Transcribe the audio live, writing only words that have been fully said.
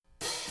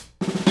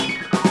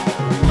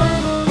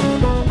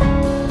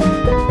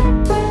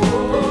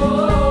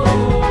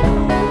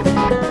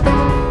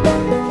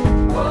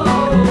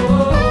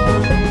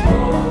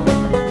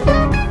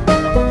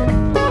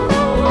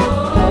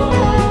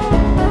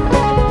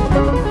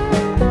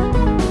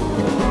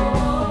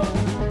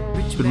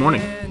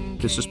morning.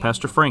 This is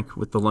Pastor Frank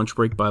with the Lunch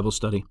Break Bible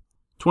Study.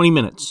 20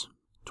 minutes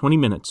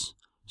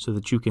so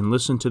that you can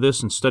listen to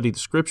this and study the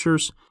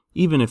Scriptures,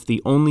 even if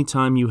the only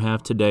time you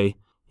have today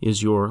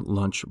is your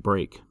lunch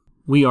break.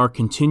 We are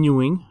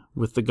continuing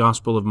with the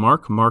Gospel of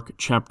Mark, Mark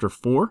chapter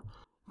 4.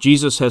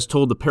 Jesus has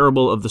told the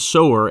parable of the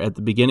sower at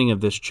the beginning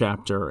of this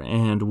chapter,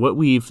 and what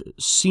we've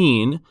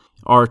seen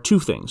are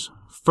two things.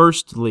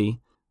 Firstly,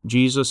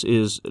 Jesus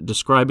is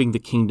describing the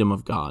kingdom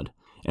of God,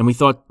 and we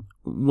thought,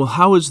 well,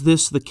 how is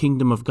this the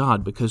kingdom of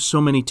God? Because so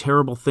many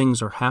terrible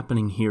things are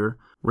happening here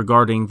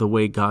regarding the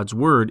way God's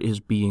word is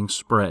being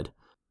spread.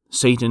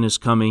 Satan is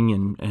coming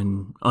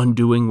and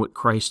undoing what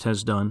Christ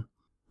has done.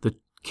 The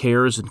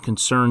cares and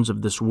concerns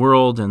of this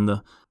world and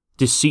the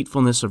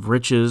deceitfulness of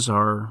riches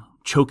are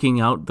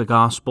choking out the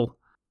gospel,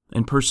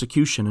 and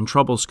persecution and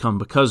troubles come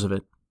because of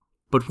it.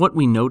 But what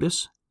we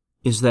notice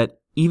is that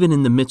even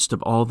in the midst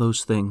of all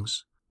those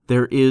things,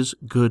 there is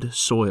good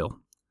soil.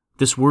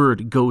 This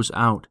word goes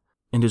out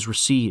and is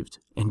received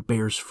and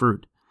bears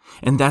fruit.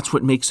 And that's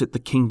what makes it the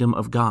kingdom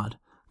of God.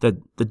 That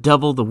the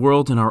devil, the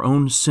world, and our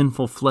own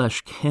sinful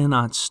flesh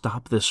cannot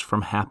stop this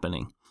from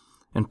happening.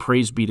 And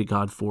praise be to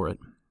God for it.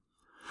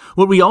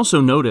 What we also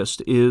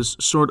noticed is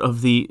sort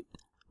of the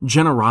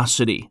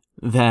generosity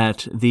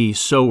that the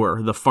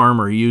sower, the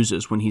farmer,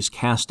 uses when he's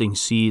casting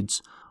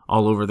seeds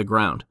all over the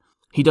ground.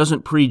 He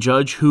doesn't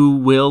prejudge who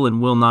will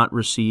and will not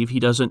receive. He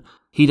doesn't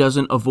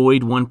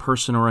avoid one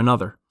person or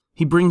another.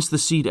 He brings the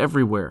seed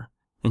everywhere.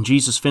 And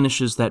Jesus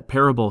finishes that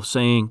parable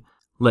saying,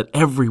 "Let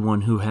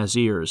everyone who has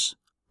ears,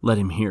 let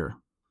him hear."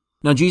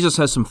 Now, Jesus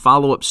has some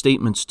follow-up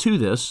statements to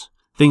this,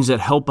 things that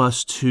help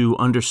us to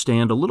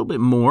understand a little bit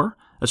more,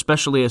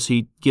 especially as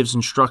he gives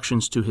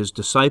instructions to his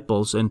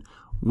disciples, and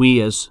we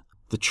as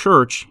the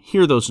church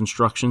hear those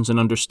instructions and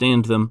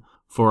understand them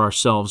for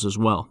ourselves as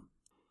well.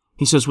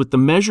 He says, "With the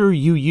measure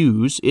you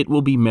use, it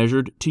will be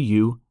measured to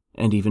you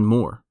and even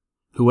more.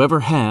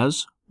 Whoever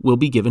has will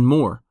be given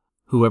more.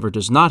 Whoever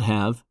does not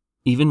have,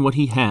 even what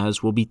he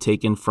has will be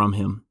taken from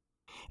him."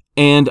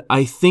 And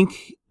I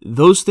think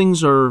those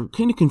things are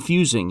kind of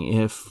confusing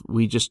if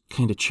we just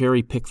kind of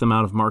cherry pick them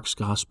out of Mark's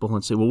gospel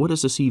and say, well, what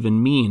does this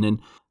even mean? And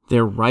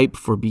they're ripe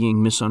for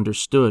being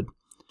misunderstood.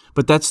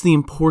 But that's the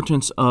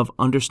importance of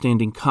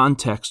understanding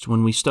context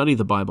when we study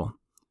the Bible.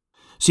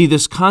 See,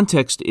 this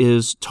context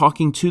is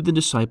talking to the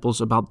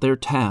disciples about their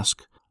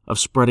task of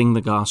spreading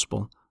the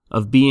gospel,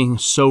 of being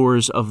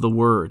sowers of the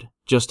word,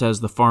 just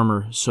as the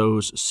farmer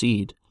sows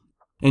seed.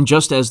 And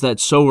just as that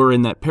sower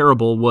in that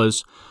parable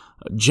was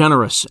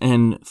generous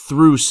and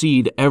threw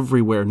seed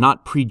everywhere,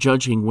 not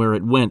prejudging where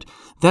it went,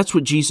 that's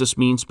what Jesus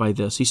means by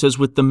this. He says,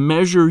 with the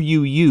measure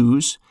you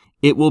use,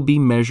 it will be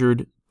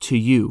measured to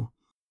you.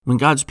 When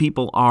God's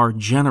people are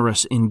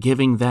generous in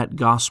giving that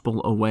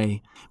gospel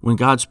away, when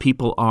God's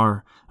people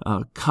are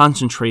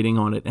concentrating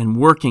on it and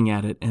working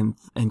at it and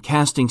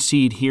casting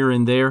seed here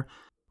and there,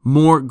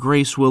 more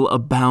grace will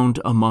abound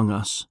among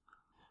us.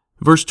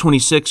 Verse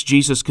 26,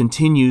 Jesus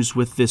continues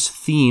with this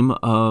theme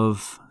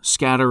of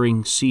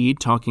scattering seed,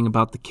 talking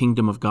about the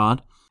kingdom of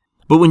God.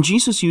 But when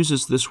Jesus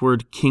uses this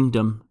word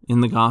kingdom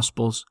in the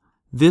Gospels,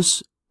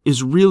 this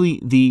is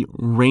really the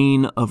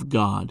reign of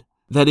God.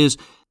 That is,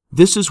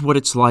 this is what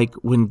it's like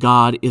when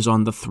God is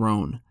on the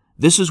throne.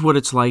 This is what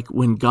it's like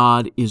when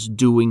God is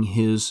doing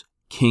his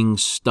king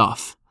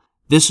stuff.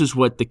 This is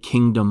what the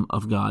kingdom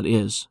of God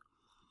is.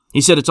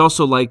 He said it's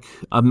also like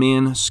a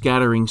man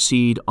scattering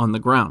seed on the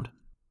ground.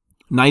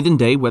 Night and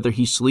day, whether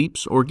he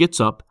sleeps or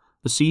gets up,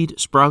 the seed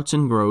sprouts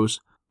and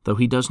grows, though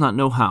he does not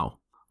know how.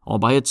 All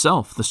by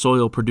itself, the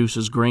soil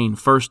produces grain,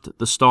 first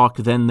the stalk,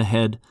 then the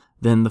head,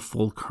 then the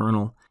full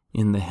kernel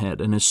in the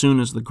head. And as soon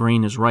as the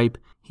grain is ripe,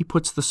 he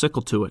puts the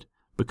sickle to it,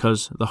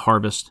 because the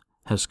harvest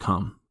has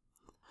come.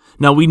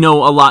 Now, we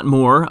know a lot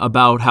more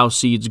about how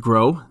seeds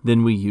grow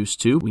than we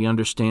used to. We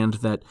understand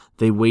that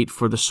they wait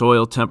for the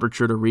soil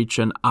temperature to reach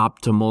an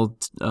optimal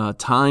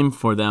time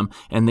for them,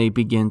 and they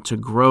begin to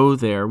grow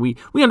there. We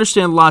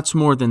understand lots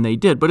more than they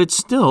did, but it's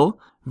still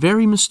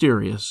very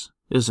mysterious,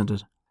 isn't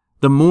it?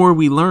 The more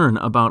we learn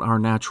about our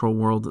natural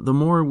world, the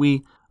more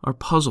we are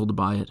puzzled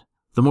by it.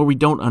 The more we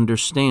don't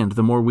understand,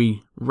 the more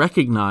we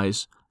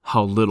recognize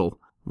how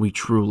little we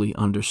truly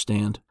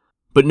understand.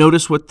 But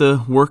notice what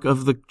the work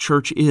of the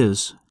church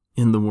is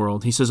in the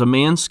world. He says, a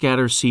man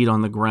scatters seed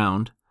on the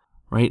ground,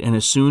 right? And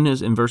as soon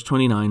as, in verse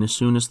 29, as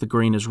soon as the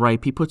grain is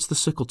ripe, he puts the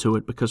sickle to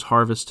it because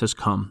harvest has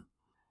come.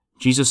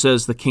 Jesus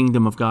says the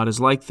kingdom of God is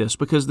like this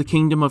because the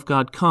kingdom of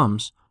God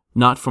comes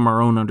not from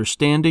our own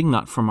understanding,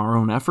 not from our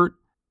own effort.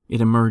 It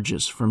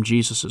emerges from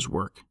Jesus'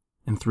 work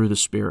and through the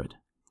Spirit.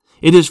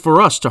 It is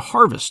for us to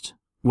harvest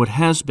what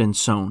has been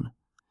sown.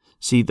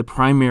 See, the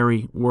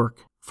primary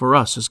work for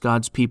us as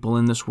God's people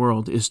in this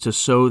world is to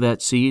sow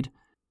that seed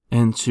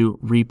and to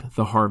reap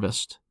the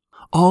harvest.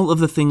 All of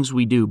the things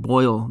we do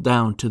boil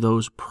down to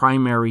those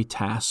primary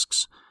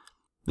tasks.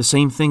 The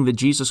same thing that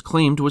Jesus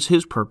claimed was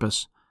his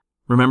purpose.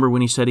 Remember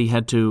when he said he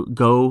had to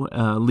go,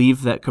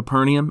 leave that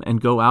Capernaum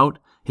and go out?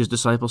 His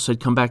disciples said,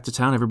 come back to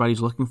town,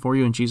 everybody's looking for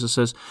you. And Jesus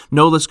says,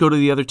 no, let's go to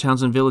the other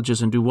towns and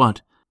villages and do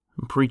what?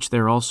 and preach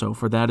there also,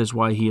 for that is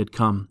why he had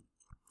come.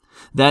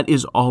 That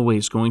is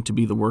always going to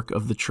be the work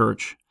of the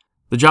church.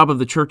 The job of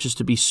the church is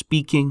to be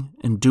speaking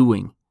and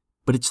doing,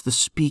 but it's the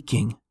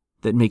speaking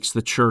that makes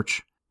the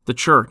church the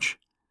church.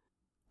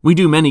 We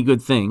do many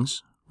good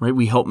things, right?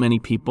 We help many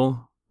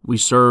people. We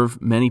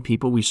serve many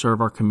people. We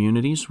serve our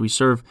communities. We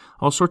serve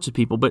all sorts of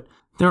people, but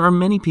there are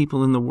many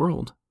people in the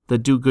world that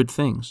do good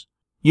things.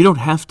 You don't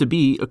have to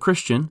be a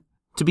Christian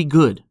to be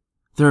good.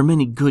 There are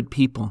many good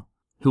people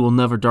who will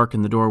never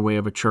darken the doorway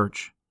of a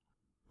church.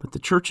 But the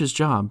church's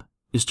job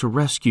is to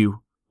rescue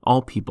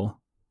all people.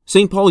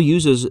 St. Paul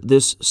uses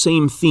this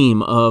same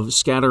theme of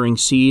scattering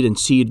seed and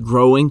seed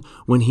growing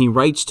when he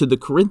writes to the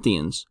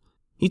Corinthians.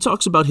 He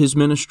talks about his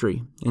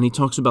ministry, and he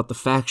talks about the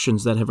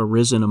factions that have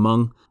arisen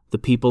among the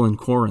people in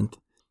Corinth.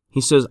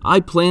 He says, I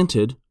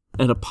planted,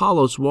 and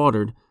Apollos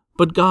watered,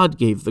 but God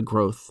gave the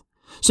growth.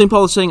 St.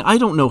 Paul is saying, I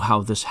don't know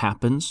how this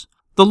happens.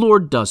 The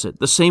Lord does it,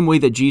 the same way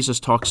that Jesus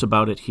talks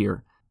about it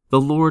here.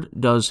 The Lord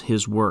does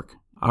his work.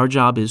 Our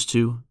job is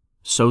to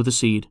sow the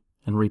seed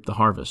and reap the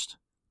harvest,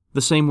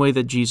 the same way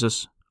that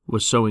Jesus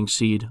was sowing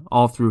seed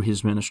all through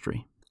his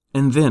ministry.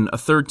 And then a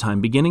third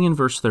time, beginning in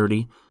verse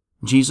 30,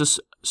 Jesus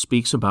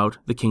speaks about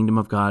the kingdom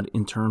of God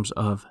in terms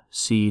of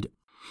seed.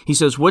 He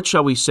says, what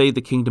shall we say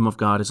the kingdom of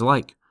God is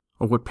like?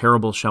 Or what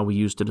parable shall we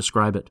use to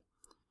describe it?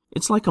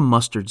 It's like a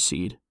mustard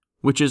seed,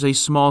 which is a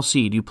small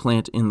seed you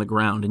plant in the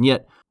ground, and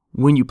yet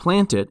when you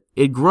plant it,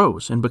 it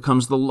grows and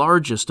becomes the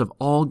largest of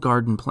all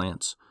garden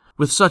plants,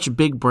 with such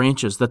big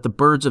branches that the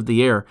birds of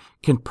the air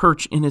can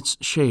perch in its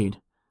shade.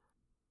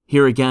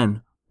 Here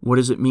again, what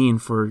does it mean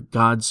for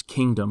God's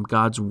kingdom,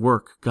 God's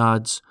work,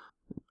 God's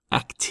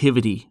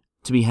activity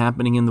to be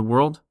happening in the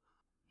world?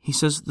 He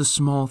says the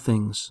small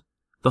things,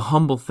 the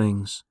humble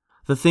things,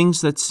 the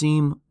things that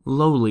seem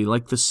lowly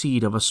like the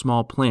seed of a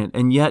small plant,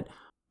 and yet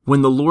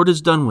when the Lord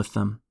is done with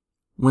them,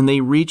 when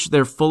they reach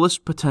their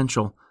fullest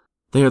potential,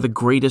 they are the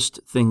greatest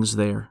things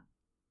there.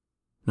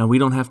 Now, we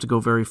don't have to go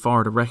very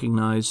far to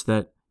recognize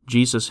that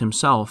Jesus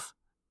himself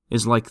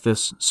is like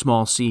this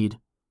small seed.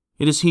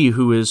 It is he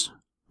who is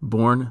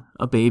born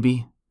a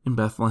baby in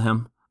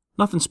Bethlehem.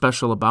 Nothing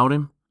special about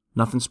him,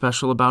 nothing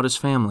special about his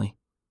family,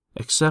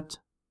 except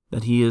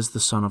that he is the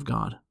Son of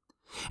God.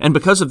 And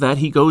because of that,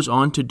 he goes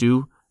on to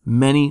do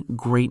many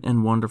great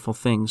and wonderful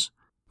things.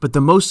 But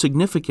the most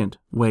significant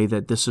way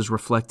that this is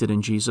reflected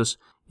in Jesus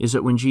is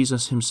that when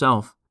Jesus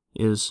himself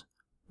is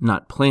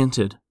not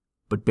planted,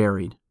 but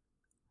buried.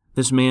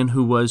 This man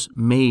who was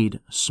made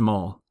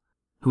small,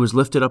 who was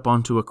lifted up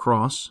onto a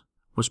cross,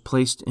 was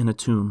placed in a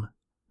tomb,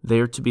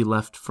 there to be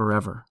left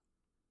forever.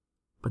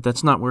 But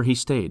that's not where he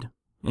stayed.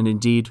 And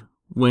indeed,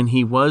 when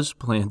he was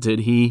planted,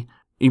 he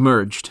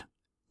emerged.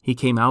 He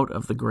came out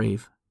of the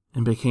grave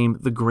and became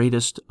the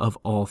greatest of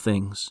all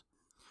things.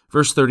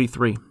 Verse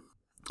 33.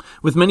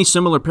 With many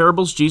similar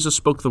parables, Jesus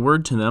spoke the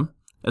word to them,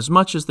 as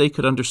much as they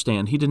could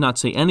understand. He did not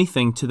say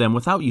anything to them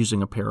without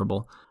using a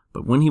parable,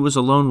 but when he was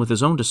alone with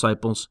his own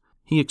disciples,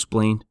 he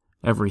explained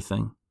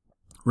everything.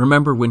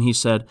 Remember when he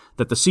said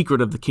that the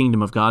secret of the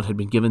kingdom of God had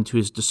been given to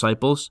his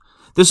disciples?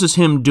 This is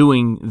him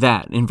doing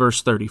that in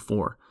verse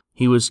 34.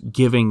 He was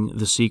giving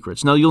the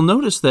secrets. Now you'll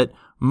notice that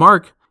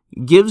Mark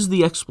gives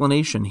the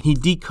explanation. He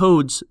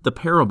decodes the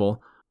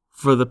parable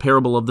for the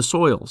parable of the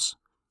soils.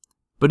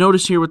 But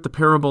notice here with the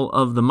parable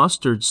of the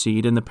mustard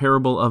seed and the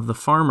parable of the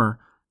farmer,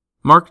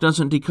 Mark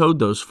doesn't decode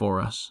those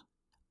for us.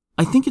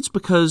 I think it's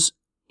because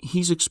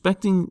he's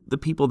expecting the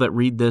people that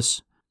read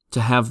this to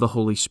have the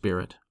Holy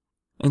Spirit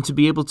and to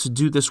be able to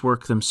do this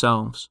work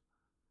themselves.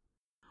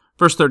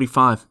 Verse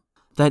 35,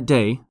 that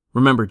day,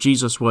 remember,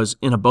 Jesus was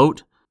in a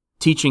boat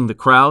teaching the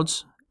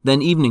crowds.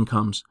 Then evening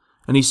comes,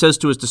 and he says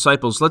to his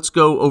disciples, let's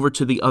go over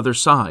to the other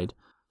side.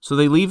 So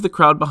they leave the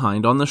crowd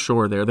behind on the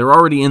shore there. They're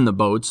already in the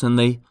boats, and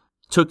they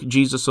took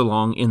Jesus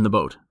along in the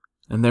boat,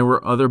 and there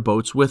were other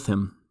boats with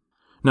him.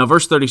 Now,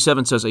 verse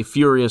 37 says a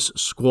furious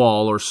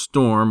squall or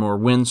storm or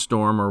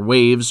windstorm or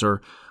waves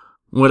or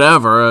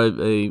whatever,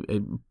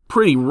 a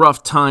pretty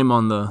rough time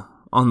on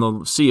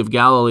the Sea of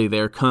Galilee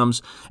there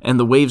comes, and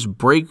the waves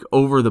break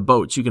over the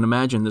boats. You can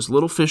imagine this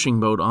little fishing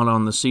boat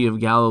on the Sea of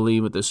Galilee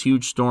with this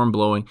huge storm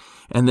blowing,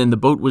 and then the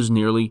boat was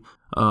nearly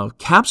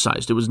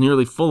capsized. It was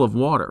nearly full of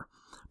water.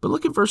 But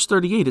look at verse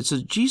 38. It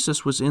says,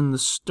 Jesus was in the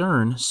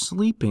stern,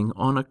 sleeping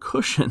on a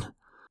cushion.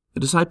 The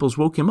disciples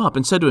woke him up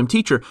and said to him,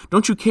 Teacher,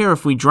 don't you care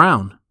if we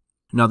drown?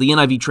 Now, the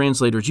NIV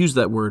translators use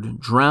that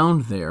word,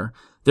 drowned, there.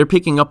 They're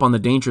picking up on the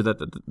danger that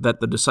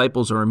the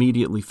disciples are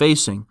immediately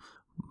facing.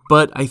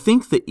 But I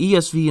think the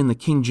ESV and the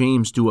King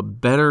James do a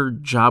better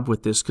job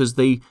with this because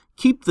they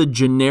keep the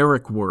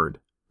generic word,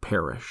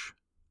 perish.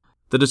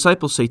 The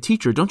disciples say,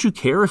 Teacher, don't you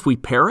care if we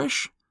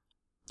perish?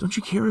 Don't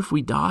you care if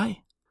we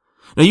die?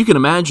 Now, you can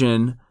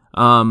imagine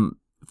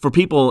for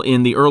people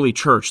in the early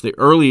church, the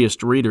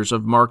earliest readers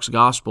of Mark's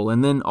gospel,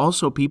 and then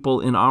also people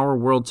in our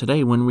world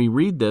today, when we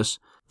read this,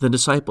 the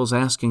disciples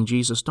asking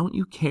Jesus, don't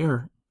you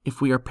care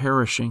if we are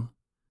perishing?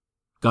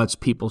 God's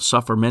people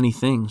suffer many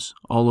things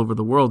all over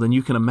the world, and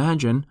you can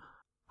imagine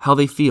how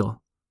they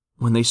feel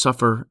when they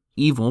suffer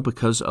evil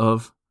because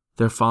of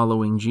their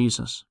following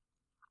Jesus.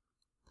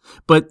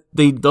 But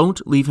they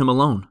don't leave him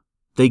alone.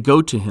 They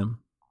go to him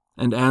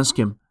and ask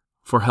him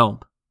for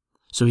help.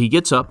 So he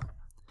gets up,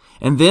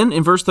 and then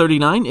in verse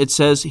 39, it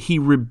says he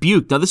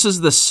rebuked. Now, this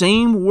is the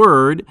same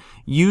word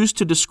used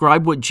to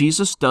describe what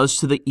Jesus does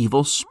to the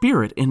evil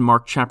spirit in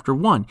Mark chapter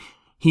 1.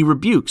 He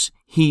rebukes.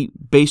 He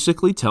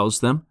basically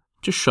tells them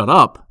to shut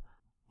up.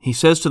 He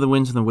says to the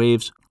winds and the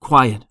waves,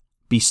 "Quiet,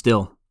 be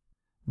still."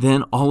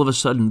 Then all of a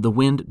sudden, the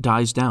wind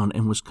dies down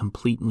and was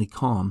completely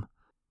calm.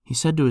 He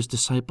said to his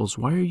disciples,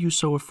 "Why are you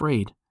so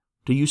afraid?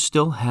 Do you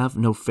still have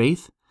no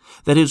faith?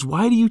 That is,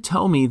 why do you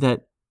tell me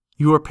that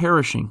you are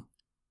perishing?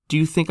 Do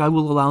you think I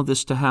will allow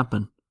this to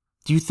happen?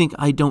 Do you think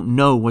I don't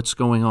know what's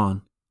going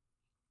on?"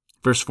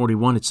 Verse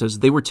 41, it says,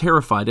 "They were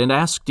terrified and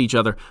asked each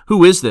other,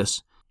 'Who is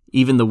this?'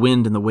 Even the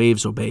wind and the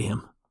waves obey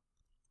him."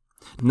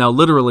 Now,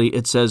 literally,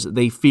 it says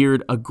they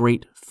feared a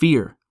great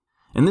fear.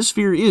 And this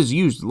fear is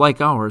used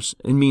like ours.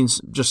 It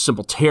means just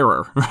simple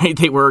terror, right?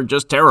 They were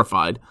just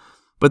terrified.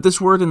 But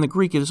this word in the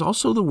Greek, it is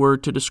also the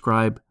word to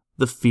describe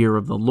the fear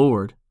of the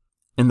Lord.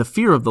 And the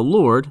fear of the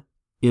Lord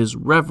is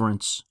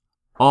reverence,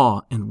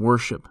 awe, and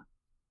worship.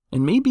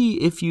 And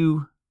maybe if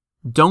you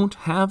don't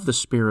have the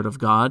Spirit of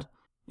God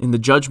in the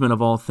judgment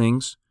of all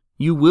things,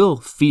 you will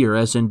fear,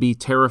 as in be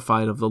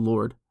terrified of the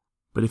Lord.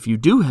 But if you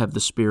do have the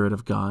Spirit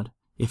of God,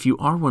 if you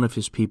are one of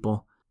His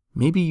people,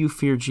 maybe you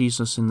fear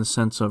Jesus in the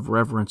sense of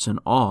reverence and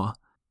awe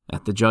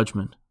at the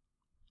judgment.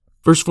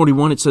 Verse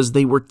 41, it says,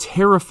 they were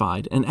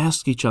terrified and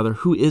asked each other,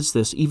 "Who is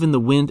this? Even the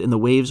wind and the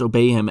waves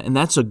obey him." And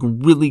that's a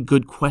really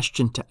good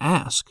question to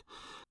ask.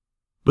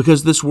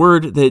 Because this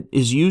word that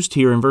is used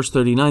here in verse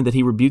 39, that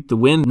he rebuked the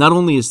wind, not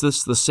only is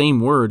this the same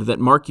word that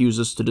Mark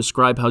uses to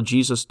describe how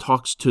Jesus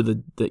talks to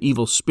the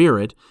evil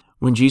spirit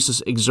when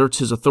Jesus exerts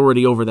his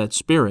authority over that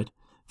spirit,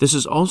 this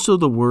is also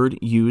the word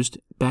used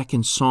back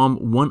in Psalm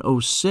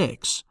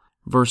 106,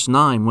 verse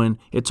 9, when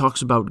it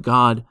talks about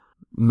God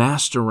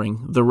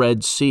mastering the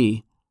Red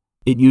Sea.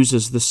 It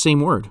uses the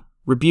same word,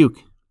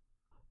 rebuke.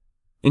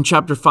 In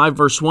chapter 5,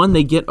 verse 1,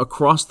 they get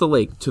across the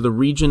lake to the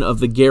region of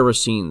the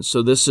Gerasenes.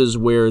 So this is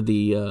where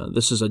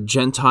this is a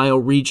Gentile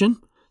region.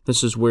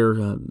 This is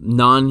where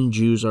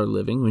non-Jews are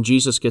living. When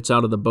Jesus gets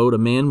out of the boat, a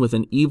man with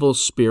an evil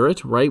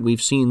spirit, right?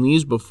 We've seen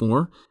these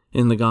before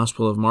in the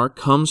Gospel of Mark,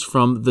 comes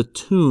from the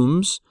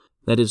tombs,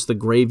 that is the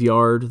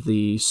graveyard,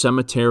 the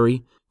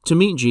cemetery, to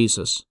meet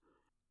Jesus.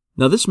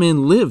 Now this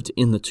man lived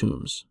in the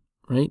tombs,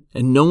 right?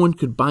 And no one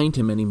could bind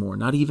him anymore,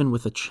 not even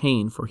with a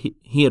chain, for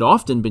he had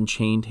often been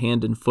chained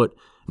hand and foot.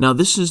 Now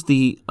this is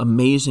the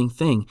amazing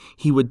thing.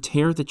 He would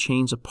tear the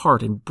chains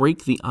apart and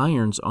break the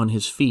irons on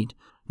his feet.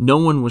 No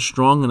one was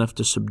strong enough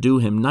to subdue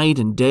him. Night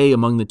and day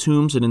among the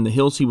tombs and in the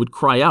hills he would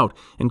cry out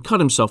and cut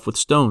himself with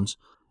stones.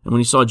 And when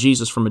he saw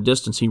Jesus from a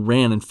distance, he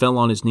ran and fell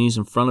on his knees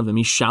in front of him.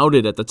 He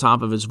shouted at the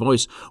top of his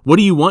voice, "What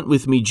do you want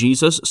with me,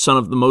 Jesus, Son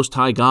of the Most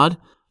High God?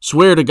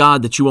 Swear to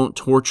God that you won't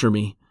torture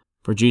me."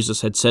 For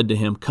Jesus had said to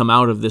him, "Come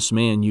out of this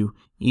man, you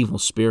evil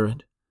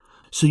spirit."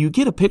 So you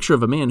get a picture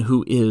of a man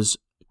who is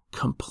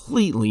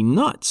completely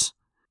nuts.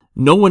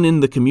 No one in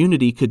the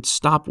community could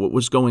stop what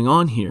was going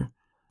on here,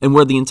 and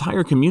where the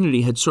entire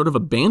community had sort of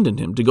abandoned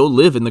him to go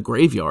live in the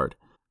graveyard,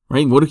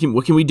 right? What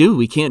can we do?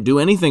 We can't do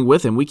anything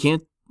with him. We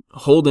can't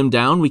hold him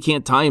down. We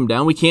can't tie him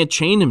down. We can't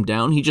chain him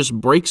down. He just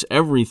breaks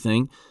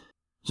everything.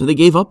 So they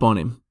gave up on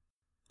him,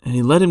 and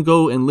he let him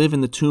go and live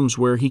in the tombs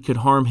where he could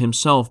harm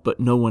himself but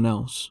no one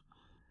else.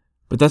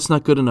 But that's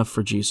not good enough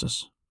for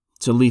Jesus,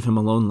 to leave him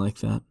alone like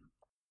that.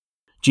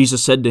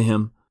 Jesus said to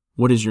him,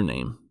 "What is your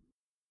name?"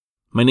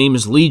 "My name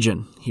is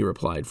Legion," he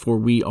replied, "for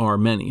we are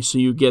many." So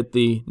you get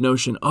the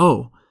notion,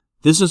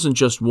 this isn't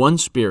just one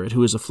spirit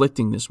who is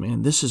afflicting this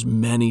man. This is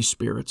many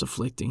spirits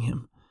afflicting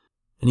him.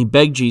 And he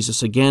begged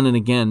Jesus again and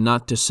again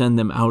not to send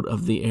them out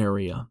of the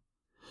area.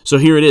 So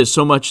here it is,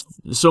 so much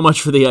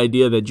for the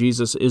idea that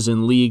Jesus is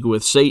in league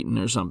with Satan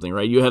or something,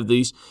 right? You have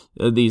these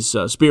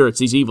spirits,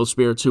 these evil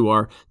spirits who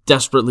are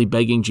desperately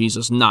begging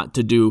Jesus not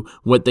to do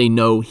what they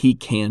know he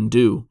can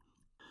do.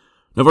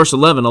 Now, verse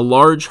 11, a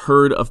large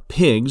herd of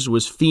pigs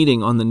was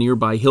feeding on the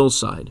nearby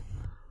hillside.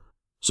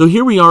 So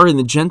here we are in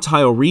the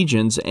Gentile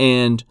regions,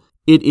 and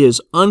it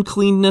is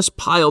uncleanness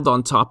piled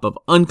on top of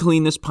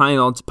uncleanness,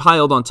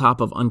 piled on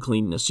top of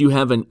uncleanness. You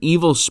have an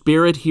evil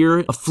spirit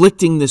here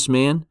afflicting this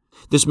man.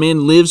 This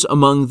man lives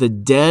among the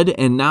dead,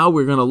 and now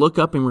we're going to look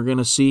up and we're going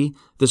to see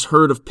this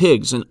herd of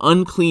pigs, an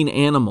unclean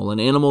animal, an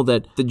animal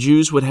that the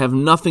Jews would have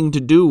nothing to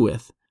do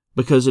with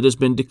because it has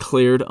been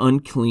declared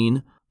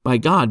unclean by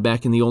God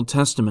back in the Old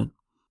Testament.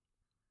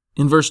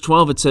 In verse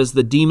 12, it says,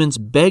 the demons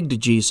begged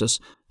Jesus,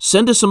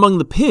 "Send us among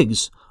the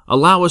pigs,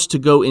 allow us to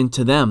go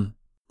into them."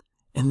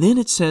 And then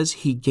it says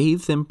he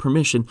gave them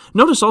permission.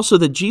 Notice also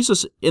that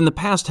Jesus in the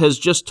past has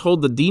just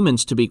told the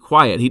demons to be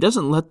quiet. He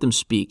doesn't let them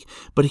speak.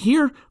 But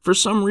here, for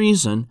some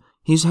reason,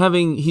 he's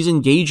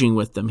engaging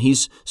with them.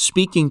 He's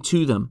speaking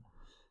to them.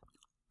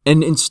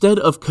 And instead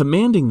of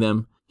commanding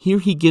them, here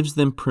he gives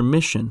them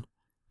permission.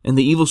 And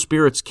the evil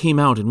spirits came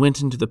out and went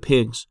into the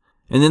pigs.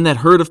 And then that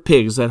herd of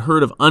pigs, that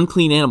herd of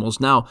unclean animals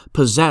now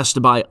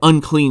possessed by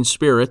unclean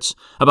spirits,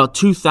 about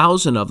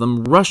 2,000 of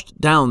them rushed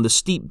down the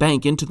steep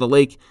bank into the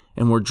lake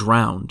and were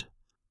drowned.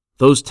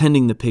 Those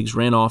tending the pigs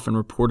ran off and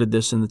reported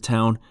this in the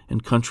town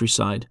and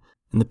countryside,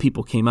 and the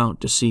people came out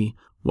to see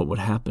what would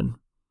happen.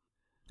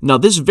 Now,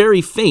 this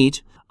very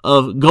fate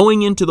of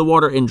going into the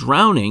water and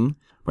drowning,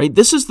 right,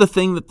 this is the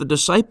thing that the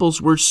disciples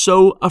were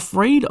so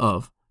afraid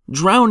of,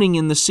 drowning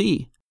in the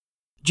sea.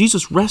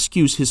 Jesus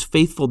rescues his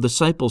faithful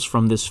disciples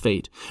from this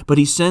fate, but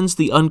he sends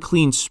the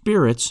unclean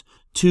spirits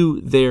to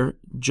their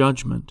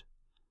judgment.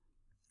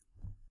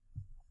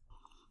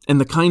 And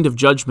the kind of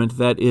judgment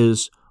that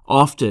is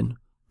often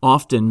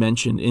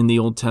mentioned in the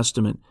Old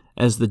Testament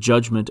as the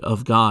judgment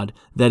of God,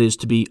 that is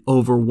to be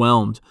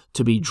overwhelmed,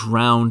 to be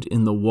drowned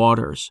in the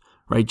waters,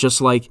 right?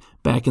 Just like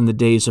back in the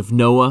days of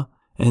Noah,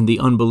 and the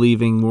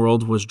unbelieving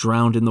world was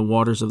drowned in the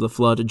waters of the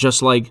flood,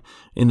 just like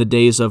in the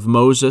days of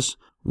Moses,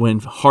 when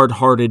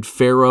hard-hearted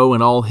Pharaoh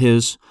and all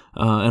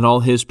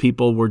his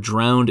people were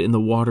drowned in the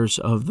waters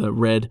of the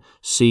Red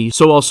Sea.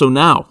 So also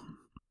now,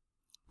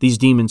 these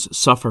demons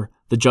suffer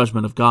the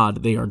judgment of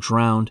God. They are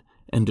drowned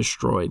and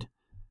destroyed.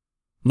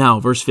 Now,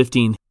 verse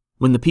 15,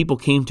 when the people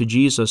came to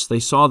Jesus, they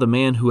saw the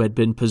man who had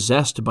been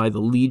possessed by the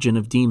legion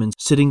of demons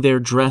sitting there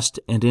dressed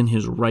and in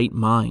his right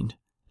mind,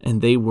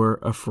 and they were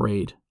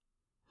afraid.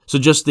 So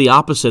just the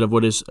opposite of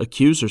what his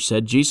accuser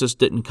said, Jesus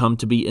didn't come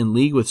to be in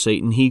league with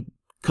Satan. He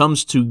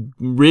comes to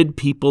rid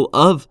people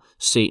of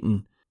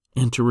Satan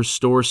and to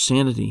restore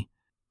sanity,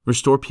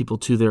 restore people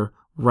to their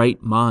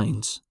right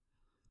minds.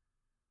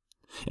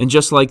 And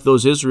just like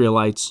those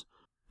Israelites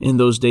in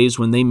those days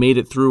when they made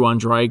it through on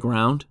dry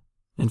ground,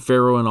 and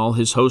Pharaoh and all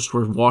his hosts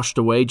were washed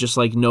away, just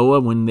like Noah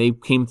when they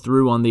came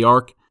through on the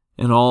ark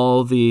and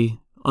all the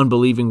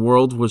unbelieving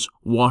world was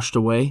washed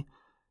away,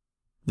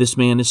 this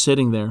man is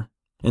sitting there,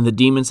 and the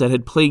demons that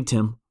had plagued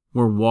him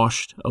were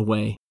washed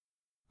away.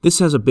 This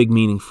has a big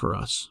meaning for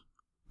us,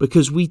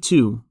 because we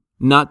too,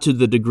 not to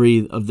the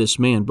degree of this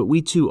man, but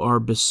we too are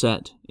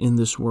beset in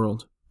this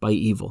world by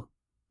evil.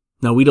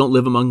 Now, we don't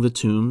live among the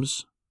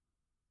tombs,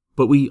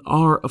 but we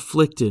are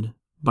afflicted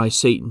by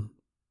Satan.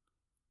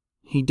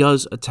 He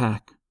does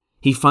attack.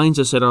 He finds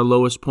us at our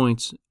lowest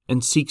points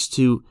and seeks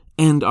to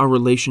end our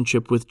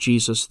relationship with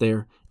Jesus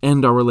there,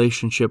 end our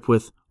relationship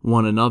with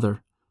one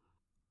another.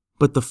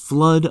 But the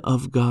flood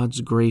of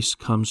God's grace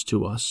comes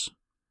to us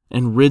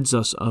and rids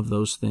us of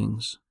those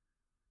things.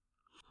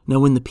 Now,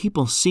 when the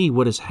people see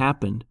what has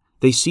happened,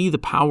 they see the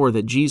power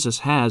that Jesus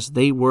has,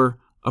 they were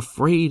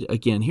afraid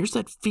again. Here's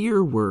that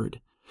fear word.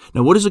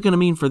 Now, what is it going to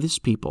mean for this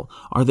people?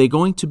 Are they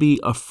going to be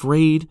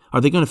afraid?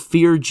 Are they going to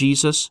fear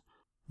Jesus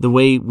the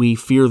way we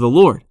fear the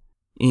Lord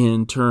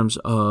in terms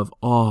of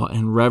awe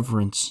and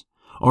reverence?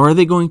 Or are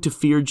they going to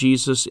fear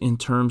Jesus in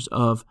terms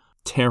of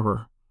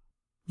terror?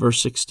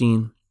 Verse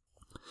 16.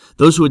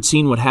 Those who had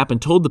seen what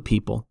happened told the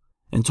people,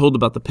 and told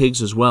about the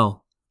pigs as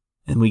well.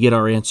 And we get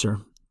our answer.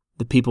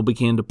 The people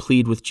began to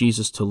plead with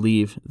Jesus to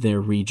leave their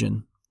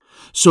region.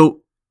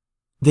 So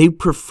they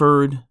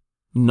preferred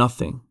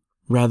nothing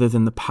rather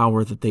than the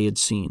power that they had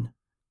seen.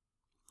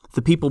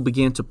 The people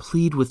began to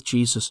plead with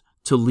Jesus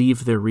to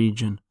leave their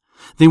region.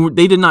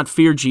 They did not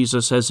fear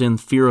Jesus as in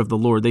fear of the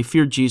Lord. They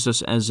feared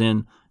Jesus as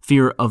in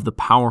fear of the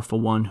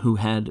powerful one who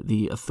had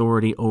the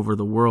authority over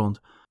the world,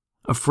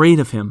 afraid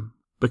of him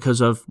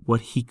because of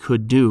what he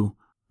could do.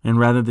 And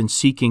rather than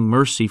seeking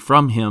mercy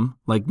from him,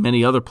 like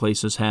many other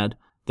places had,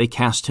 they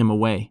cast him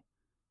away.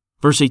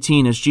 Verse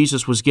 18, as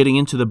Jesus was getting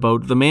into the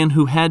boat, the man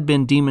who had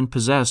been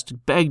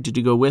demon-possessed begged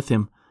to go with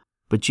him,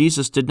 but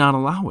Jesus did not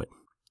allow it.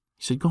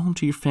 He said, go home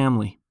to your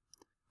family.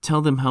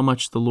 Tell them how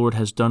much the Lord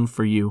has done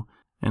for you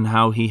and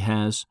how he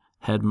has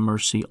had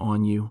mercy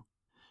on you.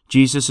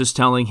 Jesus is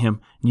telling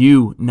him,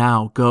 you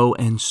now go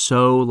and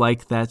sow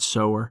like that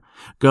sower.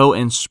 Go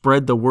and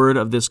spread the word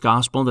of this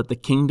gospel that the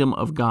kingdom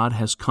of God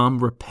has come.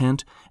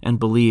 Repent and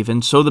believe.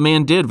 And so the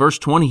man did. Verse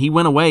 20, he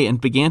went away and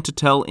began to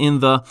tell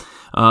in the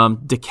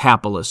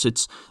Decapolis.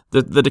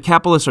 The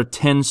Decapolis are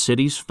 10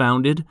 cities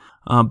founded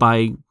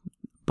by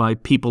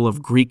people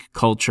of Greek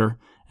culture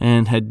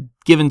and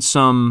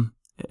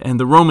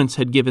the Romans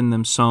had given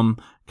them some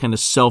kind of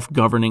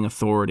self-governing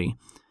authority.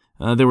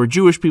 There were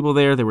Jewish people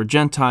there were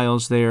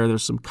Gentiles there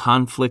was some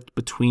conflict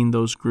between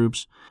those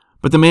groups.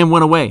 But the man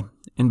went away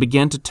and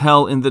began to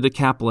tell in the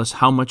Decapolis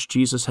how much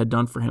Jesus had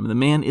done for him. The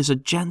man is a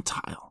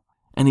Gentile,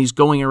 and he's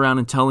going around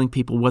and telling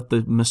people what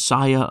the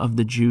Messiah of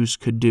the Jews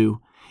could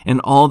do.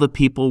 And all the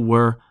people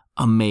were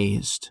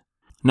amazed.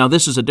 Now,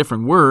 this is a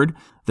different word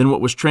than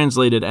what was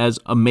translated as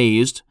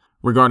amazed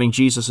regarding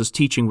Jesus'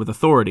 teaching with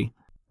authority.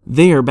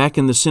 There, back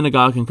in the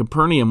synagogue in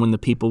Capernaum, when the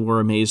people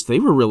were amazed, they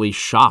were really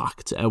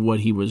shocked at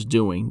what he was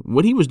doing.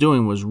 What he was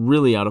doing was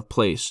really out of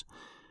place.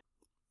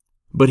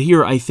 But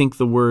here, I think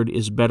the word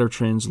is better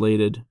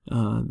translated.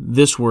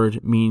 This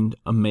word means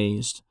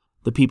amazed.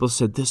 The people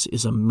said, this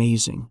is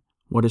amazing,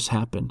 what has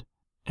happened,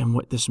 and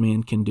what this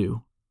man can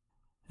do.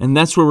 And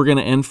that's where we're going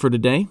to end for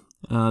today.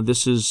 We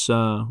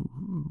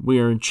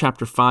are in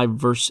chapter 5,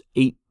 verse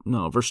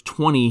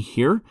 20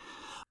 here.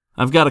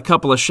 I've got a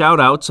couple of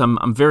shout-outs.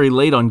 I'm very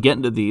late on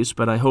getting to these,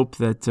 but I hope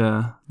that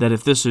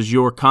if this is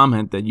your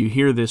comment, that you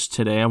hear this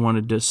today. I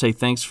wanted to say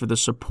thanks for the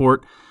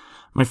support.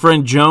 My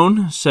friend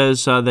Joan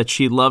says that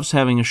she loves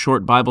having a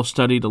short Bible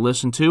study to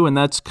listen to, and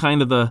that's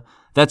kind of the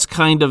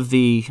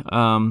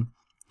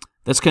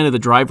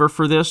driver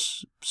for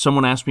this.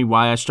 Someone asked me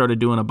why I started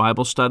doing a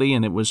Bible study,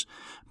 and it was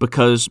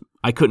because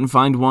I couldn't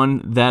find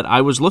one that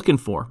I was looking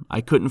for.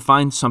 I couldn't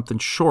find something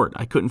short.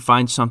 I couldn't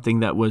find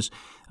something that was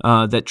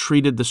that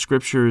treated the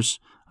Scriptures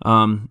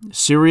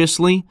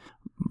seriously,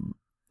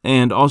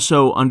 and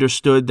also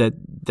understood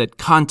that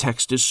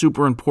context is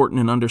super important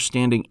in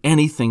understanding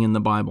anything in the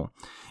Bible.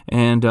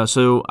 And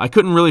so I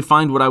couldn't really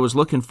find what I was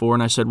looking for,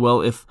 and I said,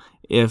 well, if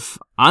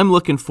I'm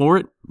looking for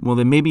it, well,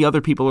 then maybe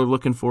other people are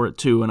looking for it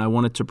too, and I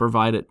wanted to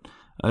provide it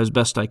as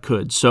best I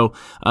could. So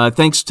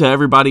thanks to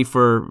everybody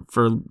for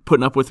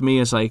putting up with me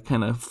as I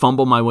kind of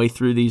fumble my way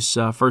through these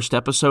first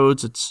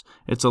episodes.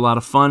 It's a lot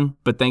of fun,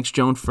 but thanks,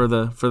 Joan, for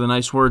the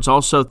nice words.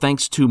 Also,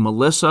 thanks to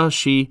Melissa.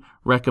 She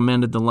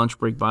recommended the Lunch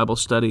Break Bible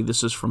Study.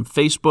 This is from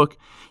Facebook.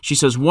 She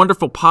says,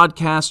 wonderful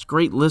podcast,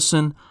 great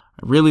listen.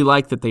 I really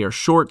like that they are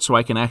short so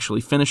I can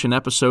actually finish an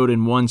episode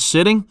in one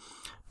sitting.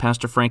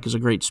 Pastor Frank is a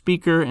great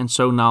speaker and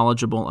so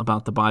knowledgeable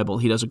about the Bible.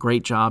 He does a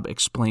great job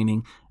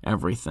explaining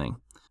everything.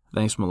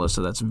 Thanks,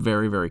 Melissa. That's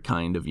very, very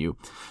kind of you.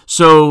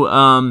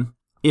 So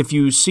if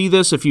you see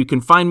this, if you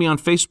can find me on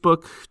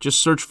Facebook, just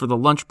search for the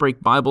Lunch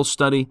Break Bible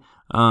Study.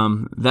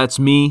 That's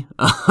me.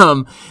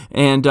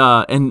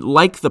 And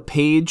like the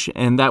page,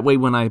 and that way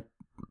when I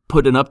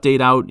put an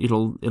update out,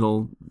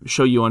 it'll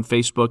show you on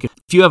Facebook.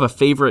 If you have a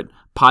favorite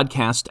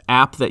podcast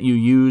app that you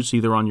use,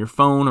 either on your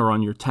phone or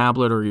on your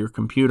tablet or your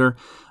computer,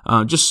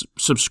 just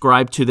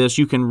subscribe to this.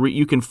 You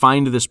can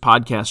find this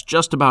podcast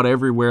just about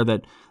everywhere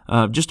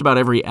just about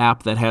every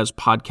app that has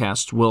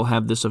podcasts will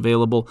have this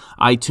available.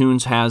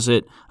 iTunes has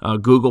it.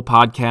 Google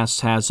Podcasts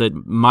has it.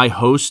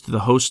 The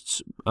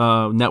hosts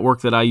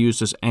network that I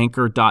use is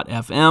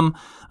Anchor.fm.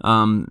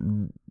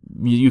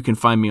 You can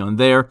find me on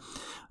there.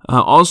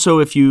 Also,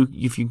 if you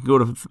go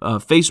to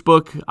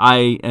Facebook,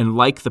 and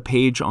like the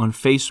page on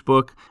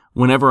Facebook.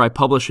 Whenever I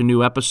publish a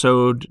new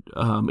episode,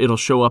 it'll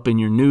show up in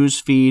your news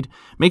feed.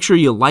 Make sure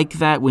you like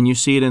that when you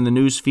see it in the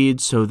news feed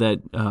so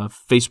that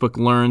Facebook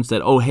learns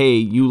that, oh, hey,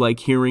 you like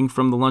hearing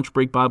from the Lunch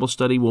Break Bible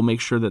Study. We'll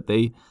make sure that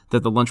the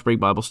Lunch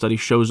Break Bible Study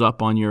shows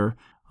up on your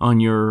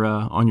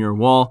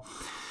wall.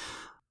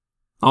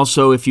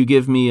 Also, if you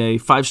give me a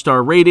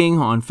 5-star rating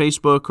on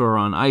Facebook or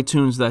on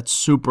iTunes, that's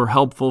super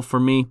helpful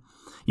for me.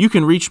 You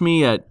can reach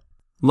me at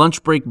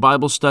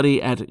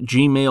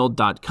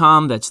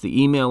lunchbreakbiblestudy@gmail.com. That's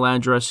the email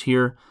address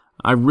here.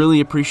 I really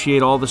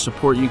appreciate all the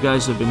support you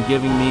guys have been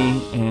giving me,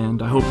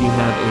 and I hope you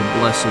have a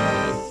blessed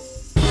day.